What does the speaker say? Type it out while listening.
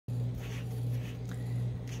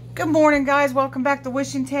Good morning, guys. Welcome back to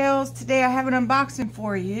Wishing Tales. Today I have an unboxing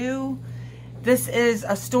for you. This is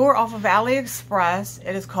a store off of AliExpress.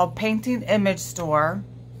 It is called Painting Image Store.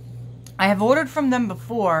 I have ordered from them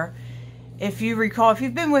before. If you recall, if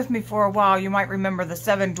you've been with me for a while, you might remember the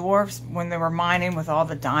Seven Dwarfs when they were mining with all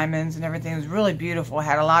the diamonds and everything. It was really beautiful. It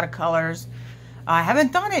had a lot of colors. I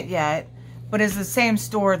haven't done it yet, but it's the same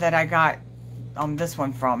store that I got this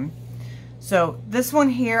one from. So this one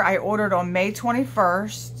here I ordered on May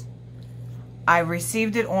 21st. I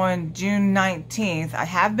received it on June 19th. I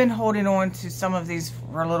have been holding on to some of these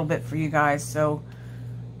for a little bit for you guys, so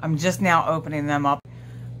I'm just now opening them up.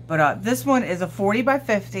 But this one is a 40 by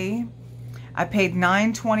 50. I paid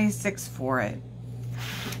 $9.26 for it.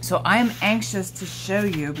 So I'm anxious to show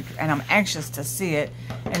you, and I'm anxious to see it.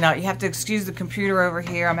 And you have to excuse the computer over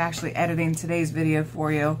here. I'm actually editing today's video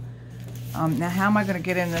for you. Now, how am I going to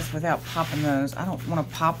get in this without popping those? I don't want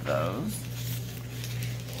to pop those.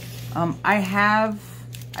 I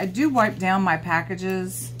do wipe down my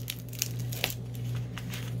packages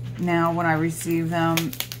now when I receive them,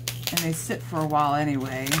 and they sit for a while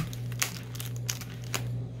anyway.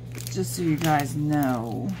 Just so you guys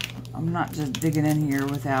know, I'm not just digging in here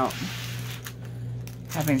without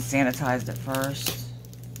having sanitized it first.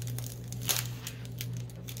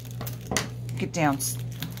 Get down.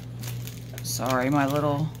 Sorry, my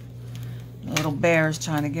little bear's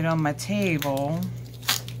trying to get on my table.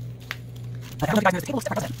 I don't know if you guys know the table is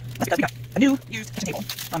separate. That's because we got a new, used kitchen table.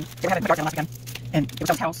 They had it in the dark down last weekend, and it was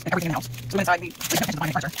out of the house, and everything in the house. So inside, we spent attention to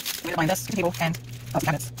buying furniture. We ended up buying this kitchen table and some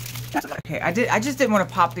cabinets. That's what okay, I just didn't want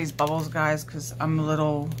to pop these bubbles, guys, because I'm a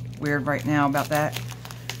little weird right now about that.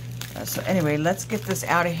 So anyway, let's get this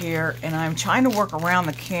out of here, and I'm trying to work around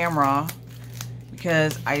the camera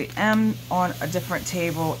because I am on a different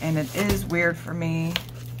table, and it is weird for me.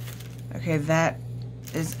 Okay, that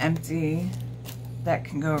is empty. That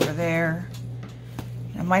can go over there.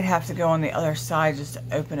 I might have to go on the other side just to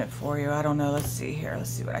open it for you. I don't know. Let's see here. Let's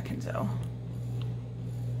see what I can do.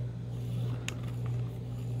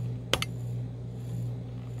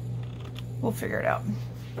 We'll figure it out.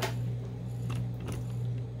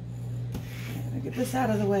 Let me get this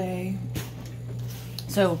out of the way.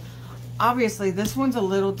 So, obviously, this one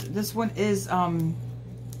is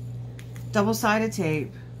double-sided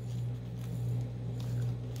tape.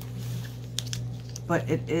 But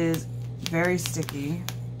it is very sticky.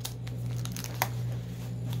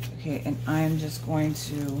 Okay, and I'm just going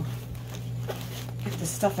to get the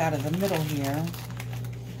stuff out of the middle here.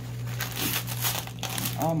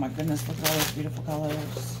 Oh my goodness, look at all those beautiful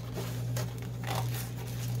colors.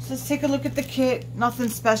 So let's take a look at the kit. Nothing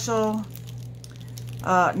special.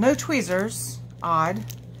 No tweezers. Odd.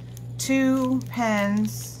 2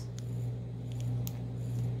 pens.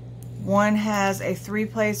 One has a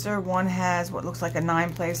 3-placer, one has what looks like a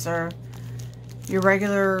 9-placer. Your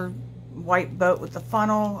regular white boat with the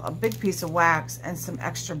funnel, a big piece of wax, and some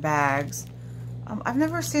extra bags. I've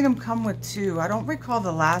never seen them come with 2. I don't recall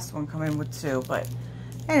the last one coming with 2, but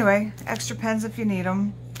anyway, extra pens if you need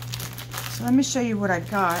them. So let me show you what I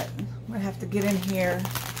got. I'm going to have to get in here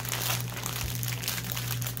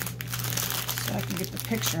so I can get the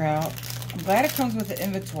picture out. I'm glad it comes with the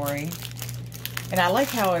inventory. And I like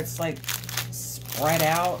how it's like spread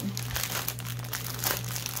out.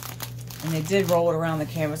 And they did roll it around the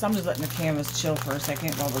canvas. I'm just letting the canvas chill for a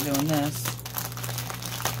second while we're doing this.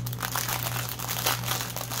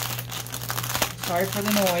 Sorry for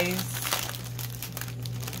the noise.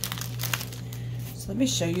 So let me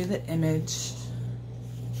show you the image.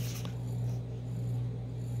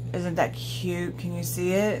 Isn't that cute? Can you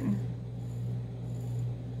see it?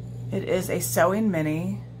 It is a sewing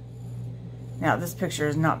mini. Now, this picture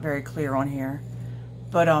is not very clear on here,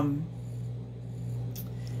 but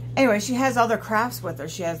anyway, she has other crafts with her.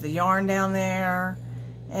 She has the yarn down there,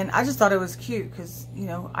 and I just thought it was cute because, you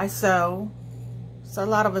know, I sew, so a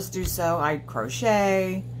lot of us do sew. I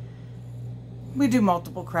crochet. We do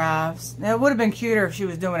multiple crafts. Now, it would have been cuter if she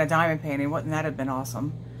was doing a diamond painting. Wouldn't that have been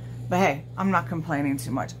awesome? But hey, I'm not complaining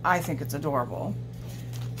too much. I think it's adorable.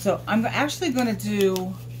 So I'm actually going to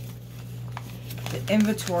do the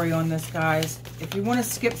inventory on this, guys. If you want to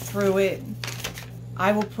skip through it,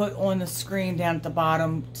 I will put on the screen down at the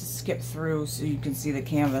bottom to skip through so you can see the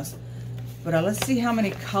canvas. But let's see how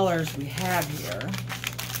many colors we have here.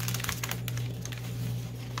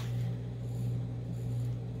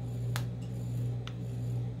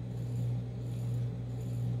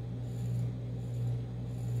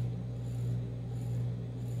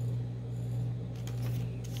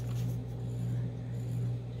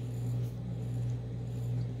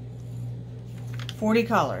 $40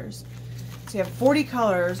 colors. So you have 40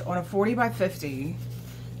 colors on a 40 by 50.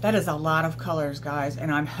 That is a lot of colors, guys,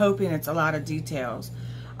 and I'm hoping it's a lot of details.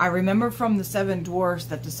 I remember from the Seven Dwarfs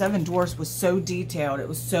that the Seven Dwarfs was so detailed. It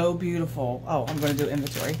was so beautiful. Oh, I'm going to do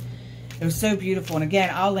inventory. It was so beautiful. And again,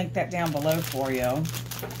 I'll link that down below for you.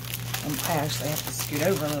 I actually have to scoot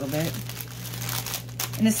over a little bit.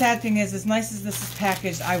 And the sad thing is, as nice as this is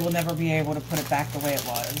packaged, I will never be able to put it back the way it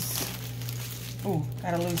was. Ooh,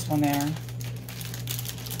 got a loose one there.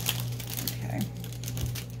 Okay.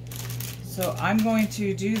 So I'm going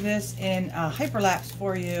to do this in hyperlapse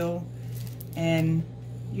for you. And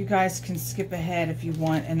you guys can skip ahead if you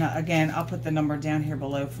want. And again, I'll put the number down here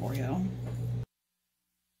below for you.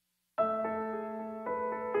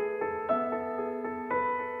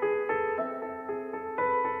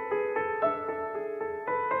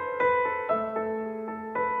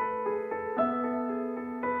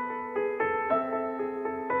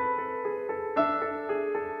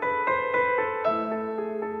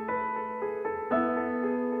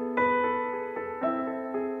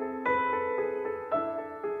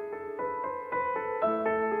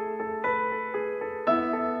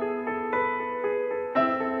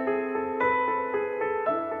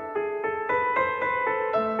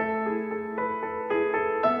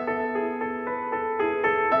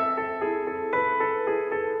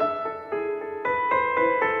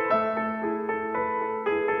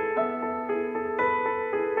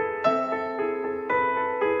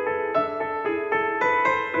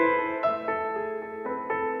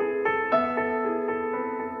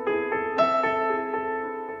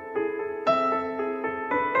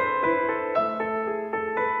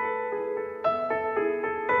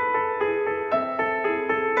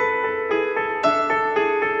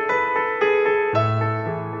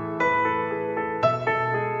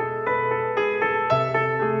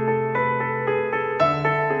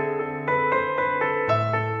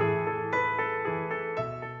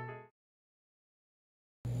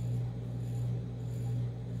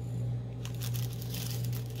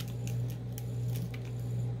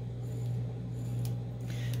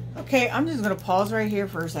 Okay, I'm just going to pause right here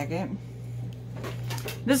for a second.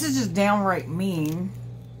 This is just downright mean.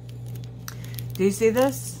 Do you see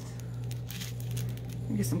this?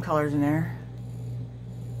 Let me get some colors in there.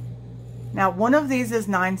 Now, one of these is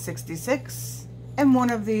 $9.66 and one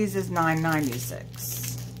of these is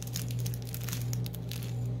 $9.96.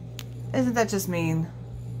 Isn't that just mean?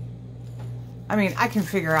 I mean, I can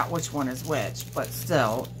figure out which one is which, but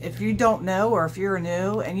still, if you don't know or if you're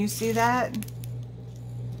new and you see that,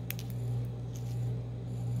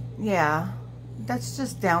 yeah, that's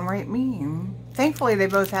just downright mean. Thankfully, they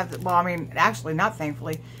both have, well, I mean, actually not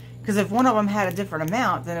thankfully, because if one of them had a different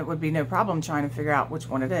amount, then it would be no problem trying to figure out which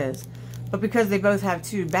one it is. But because they both have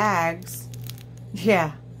two bags,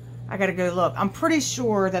 yeah, I gotta go look. I'm pretty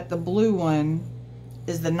sure that the blue one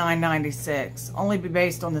is the $9.96, only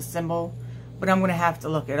based on the symbol, but I'm gonna have to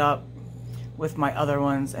look it up with my other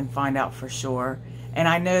ones and find out for sure. And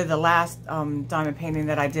I know the last diamond painting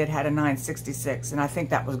that I did had a $9.66, and I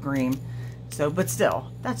think that was green. So, but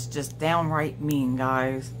still, that's just downright mean,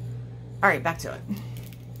 guys. All right, back to it.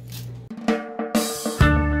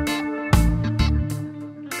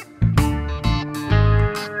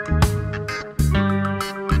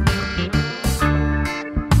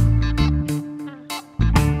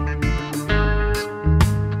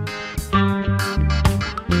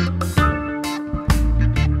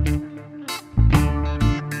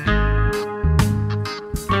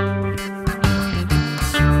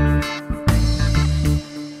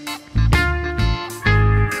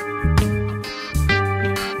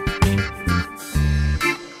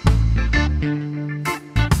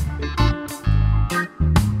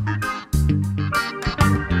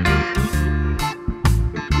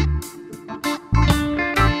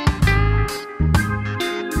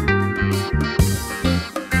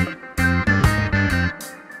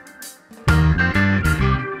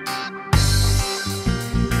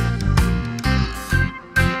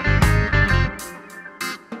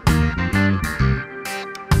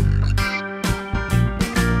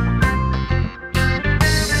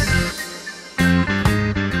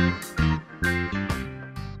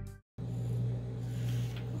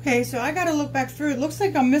 Okay, so I gotta look back through. It looks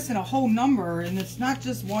like I'm missing a whole number, and it's not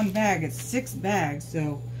just one bag, it's 6 bags.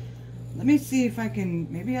 So let me see if I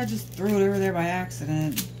can, maybe I just threw it over there by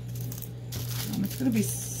accident. It's gonna be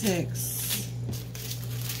 6.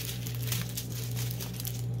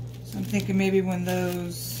 So I'm thinking maybe when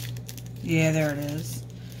those, yeah, there it is.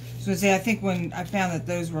 So see, I think when I found that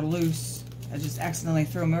those were loose, I just accidentally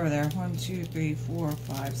threw them over there. 1, 2, 3, 4,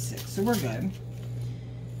 5, 6. So we're good.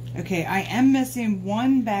 Okay, I am missing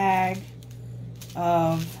 1 bag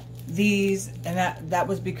of these, and that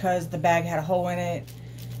was because the bag had a hole in it,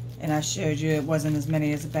 And I showed you it wasn't as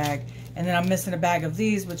many as a bag. And then I'm missing a bag of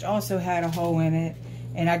these, which also had a hole in it.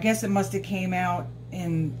 And I guess it must have came out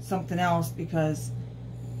in something else because,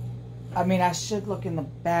 I mean, I should look in the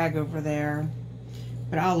bag over there.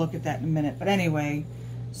 But I'll look at that in a minute. But anyway,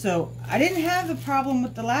 so I didn't have the problem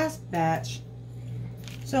with the last batch.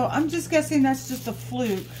 So I'm just guessing that's just a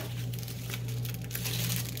fluke.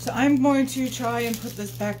 So I'm going to try and put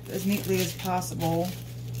this back as neatly as possible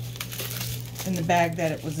in the bag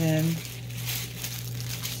that it was in.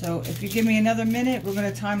 So if you give me another minute, we're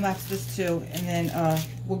going to time lapse this too, and then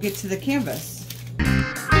we'll get to the canvas.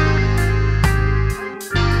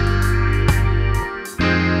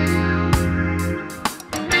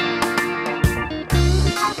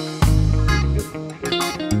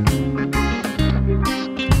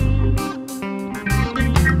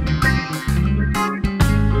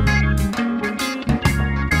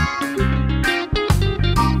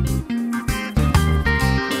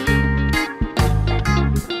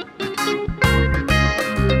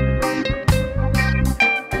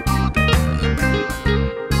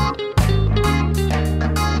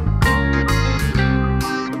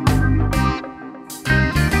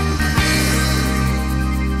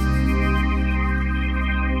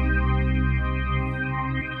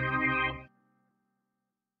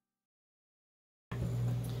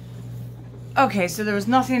 Okay, so there was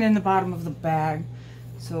nothing in the bottom of the bag,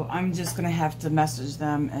 so I'm just gonna have to message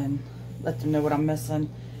them and let them know what I'm missing,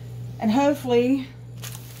 and hopefully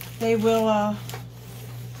they will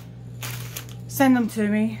send them to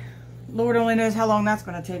me. Lord only knows how long that's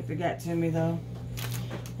gonna take to get to me, though.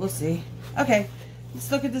 We'll see. Okay,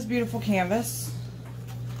 let's look at this beautiful canvas.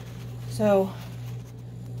 So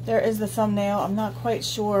there is the thumbnail. I'm not quite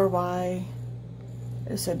sure why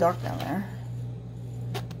it's so dark down there.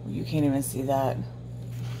 You can't even see that.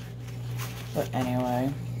 But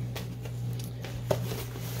anyway.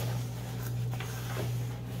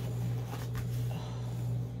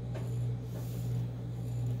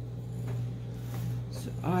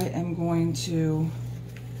 So I am going to...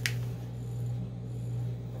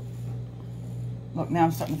 Look, now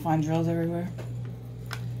I'm starting to find drills everywhere.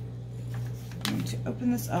 I'm going to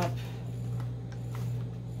open this up.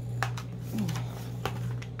 Ooh.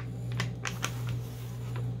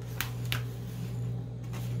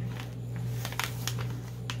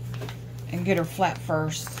 And get her flat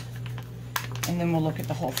first, and then we'll look at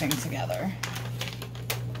the whole thing together.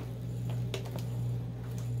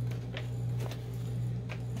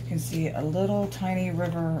 You can see a little tiny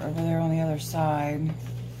river over there on the other side.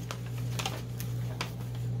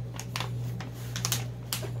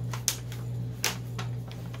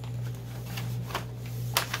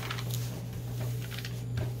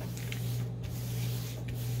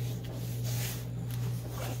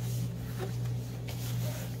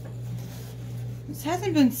 This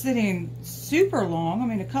hasn't been sitting super long. I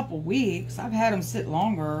mean, a couple weeks. I've had them sit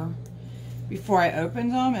longer before I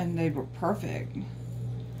opened them, and they were perfect.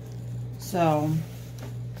 So,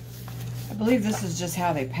 I believe this is just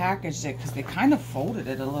how they packaged it, because they kind of folded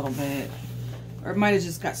it a little bit. Or it might have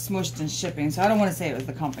just got smushed in shipping. So, I don't want to say it was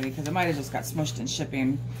the company, because it might have just got smushed in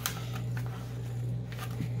shipping.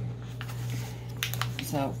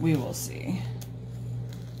 So, we will see.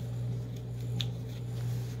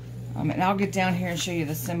 And I'll get down here and show you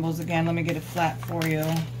the symbols again. Let me get it flat for you.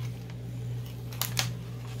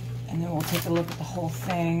 And then we'll take a look at the whole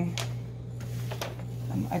thing.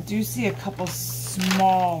 I do see a couple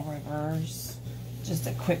small rivers. Just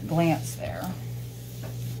a quick glance there.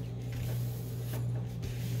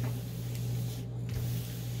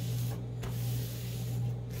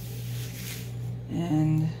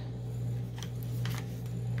 And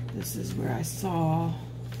this is where I saw...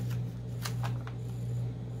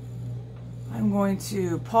 I'm going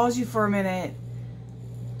to pause you for a minute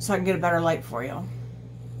so I can get a better light for you.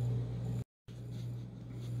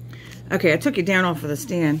 Okay, I took it down off of the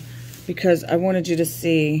stand because I wanted you to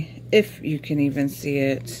see, if you can even see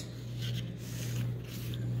it.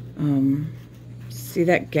 See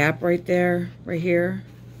that gap right there, right here?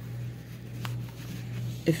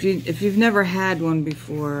 If you've never had one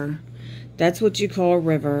before, that's what you call a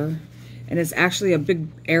river, and it's actually a big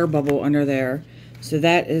air bubble under there. So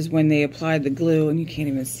that is when they applied the glue, and you can't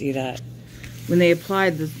even see that. When they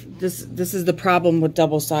applied this is the problem with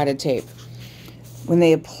double-sided tape. When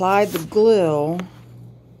they applied the glue,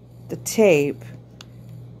 the tape,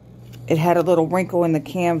 it had a little wrinkle in the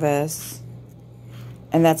canvas,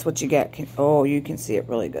 and that's what you get. Oh, you can see it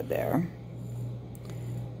really good there.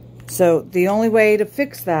 So the only way to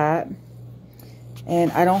fix that,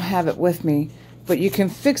 and I don't have it with me, but you can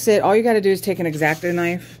fix it. All you got to do is take an X-Acto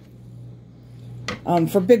knife.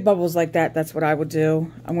 For big bubbles like that, that's what I would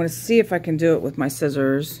do. I'm going to see if I can do it with my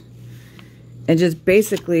scissors. And just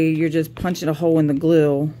basically, you're just punching a hole in the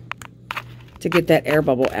glue to get that air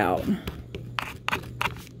bubble out.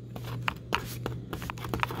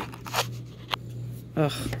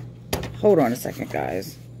 Ugh. Hold on a second,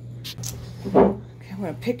 guys. Okay, I'm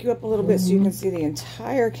going to pick you up a little bit so you can see the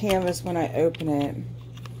entire canvas when I open it.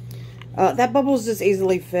 That bubble is just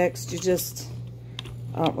easily fixed. You just...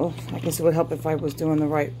 well, I guess it would help if I was doing the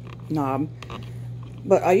right knob.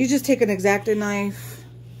 But you just take an X-Acto knife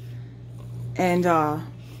and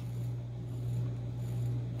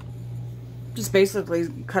just basically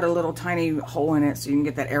cut a little tiny hole in it so you can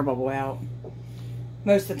get that air bubble out.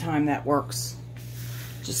 Most of the time that works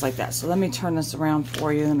just like that. So let me turn this around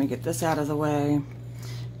for you. Let me get this out of the way.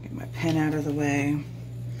 Get my pen out of the way.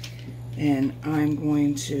 And I'm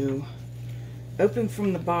going to open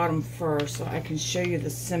from the bottom first so I can show you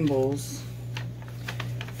the symbols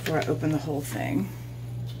before I open the whole thing.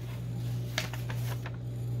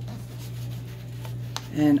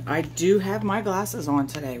 And I do have my glasses on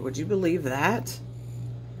today. Would you believe that?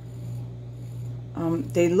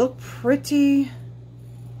 They look pretty...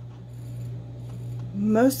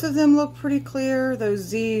 Most of them look pretty clear. Those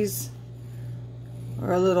Z's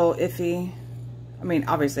are a little iffy. I mean,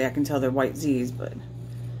 obviously I can tell they're white Z's, but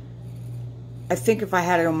I think if I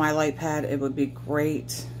had it on my light pad, it would be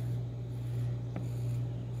great.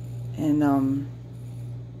 And,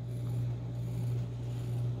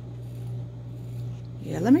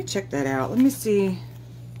 yeah, let me check that out. Let me see.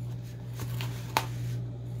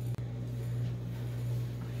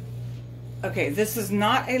 Okay, this is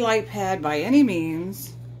not a light pad by any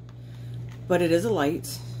means, but it is a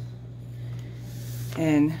light.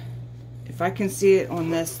 And if I can see it on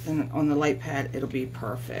this, then on the light pad, it'll be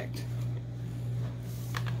perfect.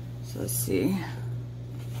 So let's see.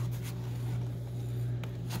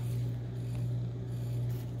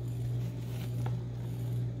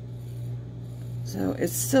 So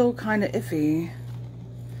it's still kind of iffy,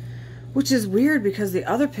 which is weird because the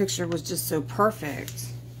other picture was just so perfect.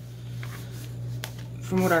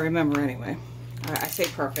 From what I remember anyway. I say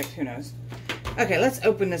perfect, who knows. Okay, let's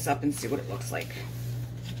open this up and see what it looks like.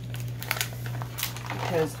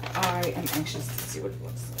 Because I am anxious to see what it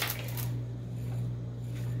looks like.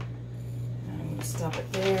 I'm going to stop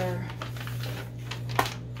it there.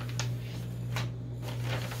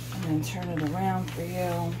 And then turn it around for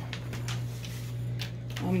you.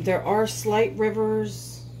 There are slight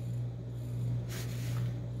rivers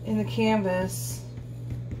in the canvas.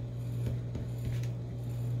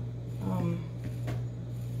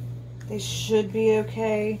 They should be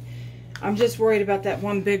okay. I'm just worried about that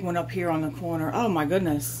one big one up here on the corner. Oh my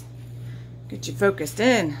goodness. Get you focused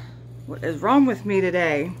in. What is wrong with me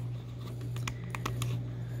today?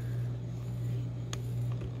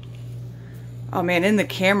 Oh man, in the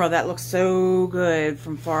camera that looks so good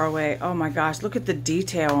from far away. Oh my gosh, look at the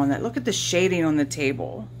detail on that. Look at the shading on the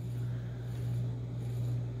table.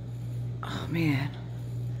 Oh man.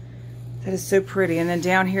 That is so pretty. And then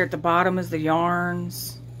down here at the bottom is the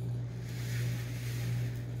yarns.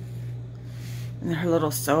 And her little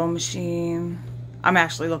sewing machine. I'm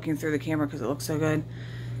actually looking through the camera because it looks so good.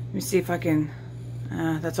 Let me see if I can...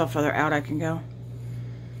 that's all further out I can go.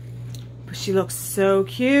 But she looks so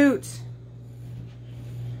cute.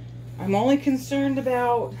 I'm only concerned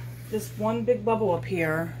about this one big bubble up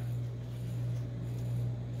here.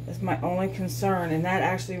 That's my only concern. And that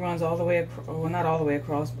actually runs all the way across. Well, not all the way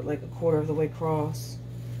across, but like a quarter of the way across.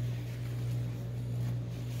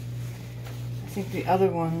 I think the other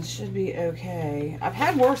ones should be okay. I've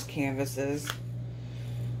had worse canvases.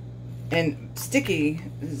 And sticky.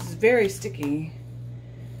 This is very sticky.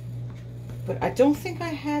 But I don't think I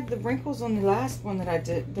had the wrinkles on the last one that I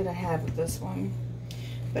have with this one.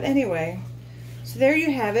 But anyway, so there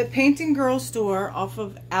you have it. Painting Girl Store off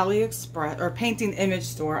of AliExpress, or Painting Image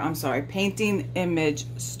Store. I'm sorry, Painting Image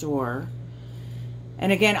Store.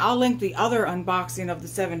 And again, I'll link the other unboxing of the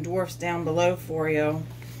 7 Dwarfs down below for you.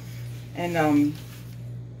 And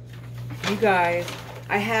you guys,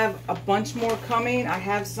 I have a bunch more coming. I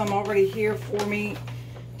have some already here for me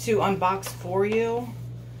to unbox for you.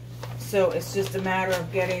 So it's just a matter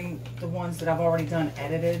of getting the ones that I've already done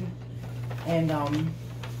edited. And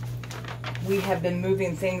we have been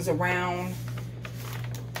moving things around.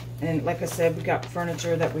 And like I said, we got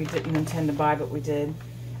furniture that we didn't intend to buy, but we did.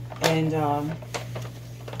 And so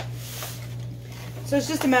it's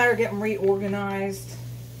just a matter of getting reorganized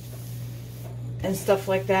and stuff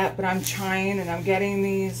like that. But I'm trying, and I'm getting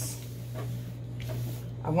these.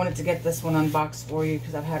 I wanted to get this one unboxed for you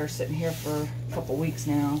because I've had her sitting here for a couple weeks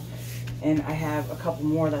now. And I have a couple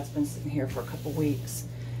more that's been sitting here for a couple weeks.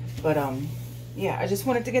 But yeah, I just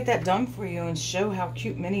wanted to get that done for you and show how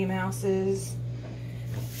cute Minnie Mouse is.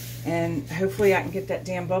 And hopefully I can get that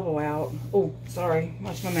damn bubble out. Oh, sorry,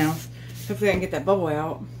 watch my mouth. Hopefully I can get that bubble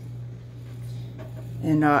out.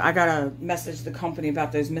 And I gotta message the company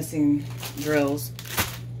about those missing drills.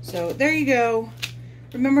 So there you go.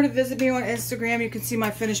 Remember to visit me on Instagram. You can see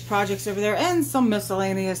my finished projects over there and some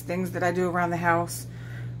miscellaneous things that I do around the house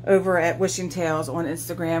over at Wishing Tales on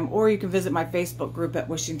Instagram. Or you can visit my Facebook group at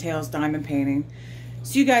Wishing Tales Diamond Painting.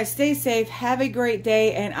 So you guys stay safe. Have a great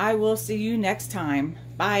day. And I will see you next time.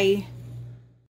 Bye.